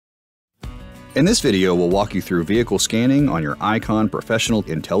In this video, we'll walk you through vehicle scanning on your ICON Professional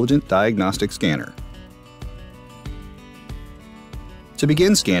Intelligent Diagnostic Scanner. To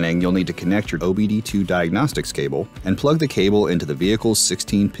begin scanning, you'll need to connect your OBDII diagnostics cable and plug the cable into the vehicle's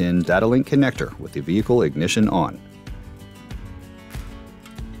 16-pin data link connector with the vehicle ignition on.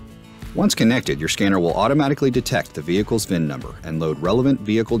 Once connected, your scanner will automatically detect the vehicle's VIN number and load relevant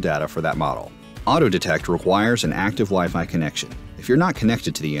vehicle data for that model. Autodetect requires an active Wi-Fi connection. If you're not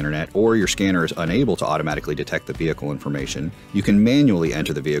connected to the internet or your scanner is unable to automatically detect the vehicle information, you can manually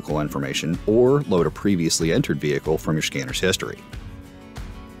enter the vehicle information or load a previously entered vehicle from your scanner's history.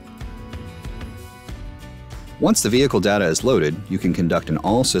 Once the vehicle data is loaded, you can conduct an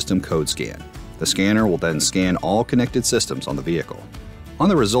all-system code scan. The scanner will then scan all connected systems on the vehicle. On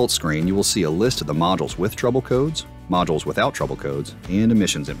the results screen, you will see a list of the modules with trouble codes, modules without trouble codes, and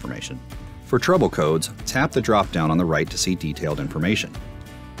emissions information. For trouble codes, tap the drop-down on the right to see detailed information.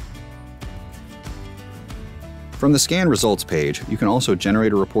 From the scan results page, you can also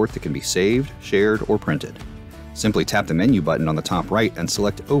generate a report that can be saved, shared, or printed. Simply tap the menu button on the top right and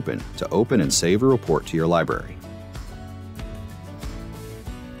select Open to open and save a report to your library.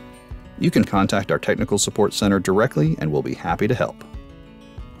 You can contact our Technical Support Center directly and we'll be happy to help.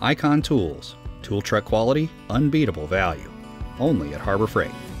 ICON Tools. Tool truck quality, unbeatable value. Only at Harbor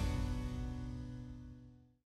Freight.